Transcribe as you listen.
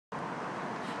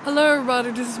Hello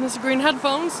everybody, this is Mr. Green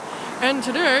Headphones, and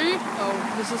today,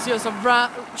 this is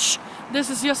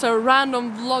just a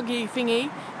random vloggy thingy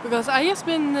because I just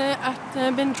been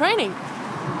training.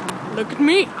 Look at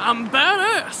me, I'm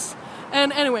badass.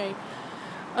 And anyway,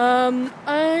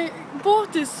 I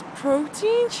bought this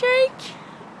protein shake.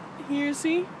 Here, you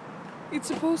see, it's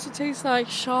supposed to taste like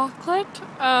chocolate.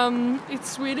 It's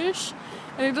Swedish,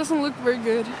 and it doesn't look very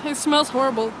good. It smells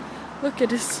horrible. Look at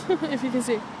this, if you can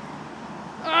see.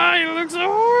 Ah, it looks so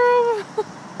horrible.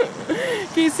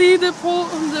 Can you see the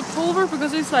pulver?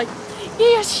 Because it's like,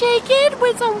 you just shake it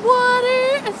with some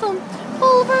water and some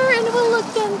pulver and it will look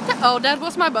fantastic. Oh, that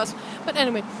was my bus. But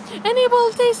anyway, and it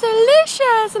will taste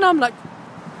delicious. And I'm like,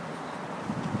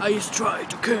 I just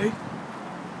tried, okay?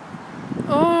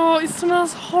 Oh, it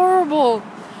smells horrible.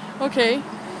 Okay,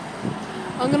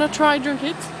 I'm gonna try drink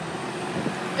it.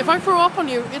 If I throw up on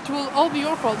you, it will all be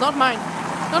your fault, not mine.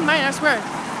 Not mine, I swear.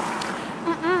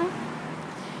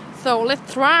 So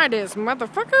let's try this,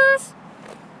 motherfuckers.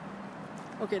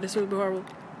 Okay, this will be horrible.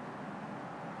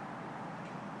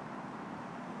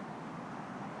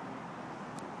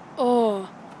 Oh,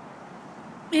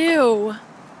 ew!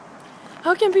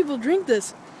 How can people drink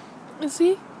this? You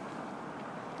see?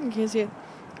 You can see it.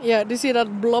 Yeah, do you see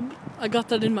that blob? I got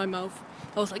that in my mouth.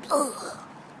 I was like, ugh.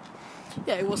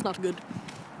 Yeah, it was not good.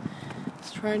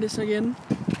 Let's try this again.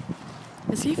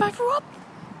 And see if I throw up.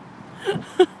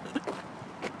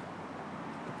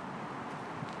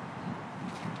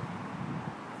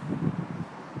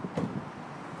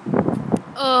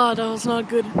 Oh, that was not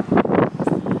good.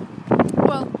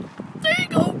 Well, there you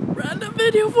go. Random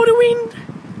video for the win.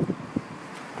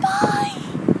 Bye.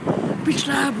 Big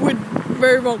slap went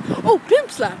very wrong. Oh, pimp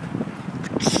slap.